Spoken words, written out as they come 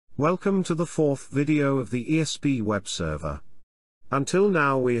Welcome to the fourth video of the ESP web server. Until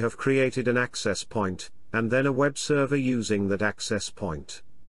now we have created an access point, and then a web server using that access point.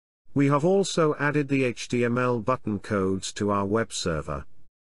 We have also added the HTML button codes to our web server.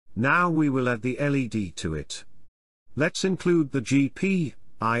 Now we will add the LED to it. Let's include the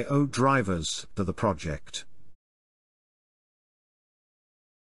GPIO drivers to the project.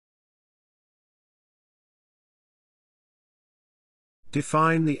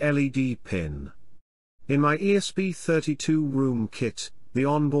 Define the LED pin. In my ESP32 room kit, the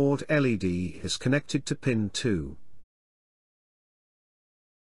onboard LED is connected to pin 2.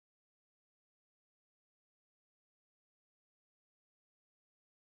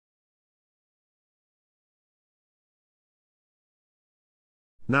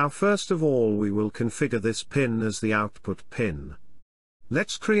 Now first of all we will configure this pin as the output pin.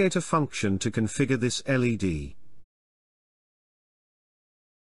 Let's create a function to configure this LED.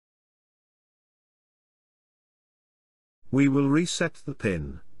 We will reset the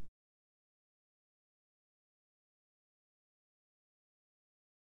pin.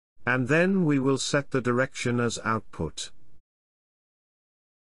 And then we will set the direction as output.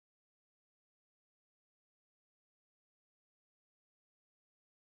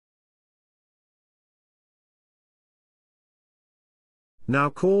 Now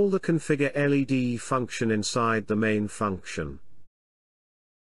call the configure LED function inside the main function.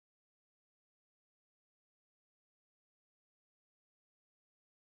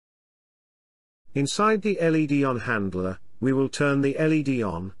 Inside the LED on handler, we will turn the LED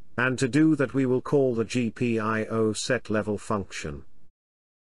on, and to do that we will call the GPIO set level function.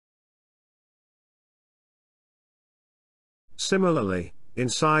 Similarly,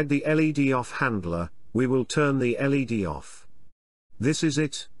 inside the LED off handler, we will turn the LED off. This is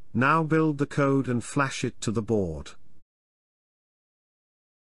it. Now build the code and flash it to the board.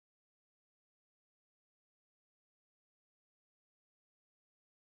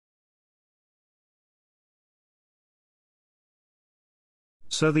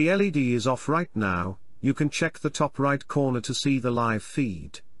 So the LED is off right now. You can check the top right corner to see the live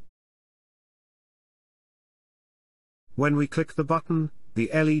feed. When we click the button,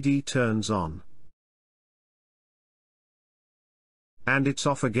 the LED turns on. And it's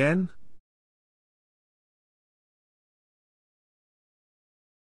off again.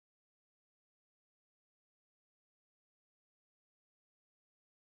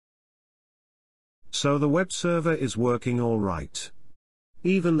 So the web server is working all right.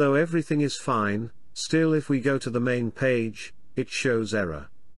 Even though everything is fine, still if we go to the main page, it shows error.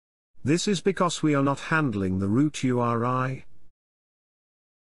 This is because we are not handling the root URI.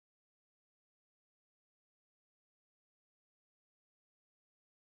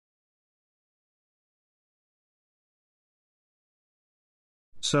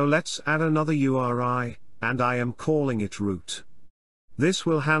 So let's add another URI, and I am calling it root. This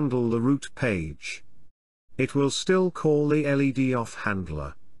will handle the root page. It will still call the LED off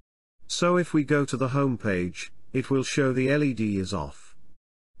handler. So if we go to the home page, it will show the LED is off.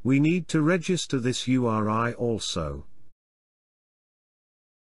 We need to register this URI also.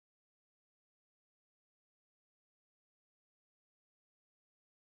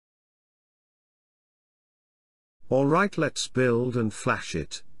 Alright, let's build and flash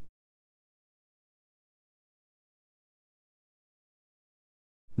it.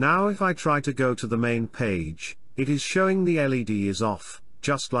 Now if I try to go to the main page, it is showing the LED is off,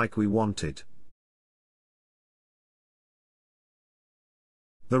 just like we wanted.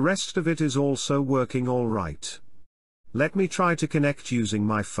 The rest of it is also working all right. Let me try to connect using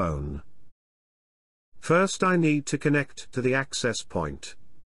my phone. First I need to connect to the access point.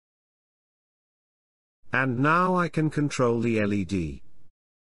 And now I can control the LED.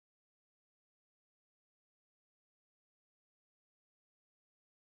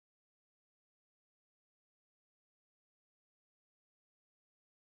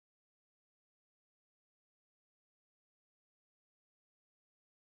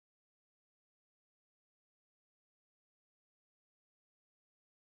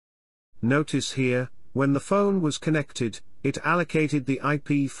 Notice here, when the phone was connected, it allocated the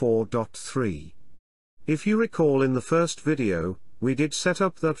IP 4.3. If you recall in the first video, we did set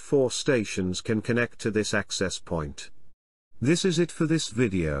up that 4 stations can connect to this access point. This is it for this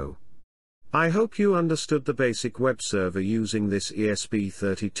video. I hope you understood the basic web server using this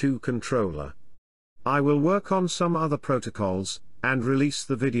ESP32 controller. I will work on some other protocols, and release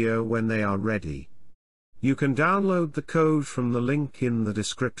the video when they are ready. You can download the code from the link in the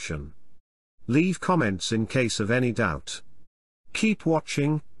description. Leave comments in case of any doubt. Keep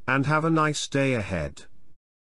watching, and have a nice day ahead.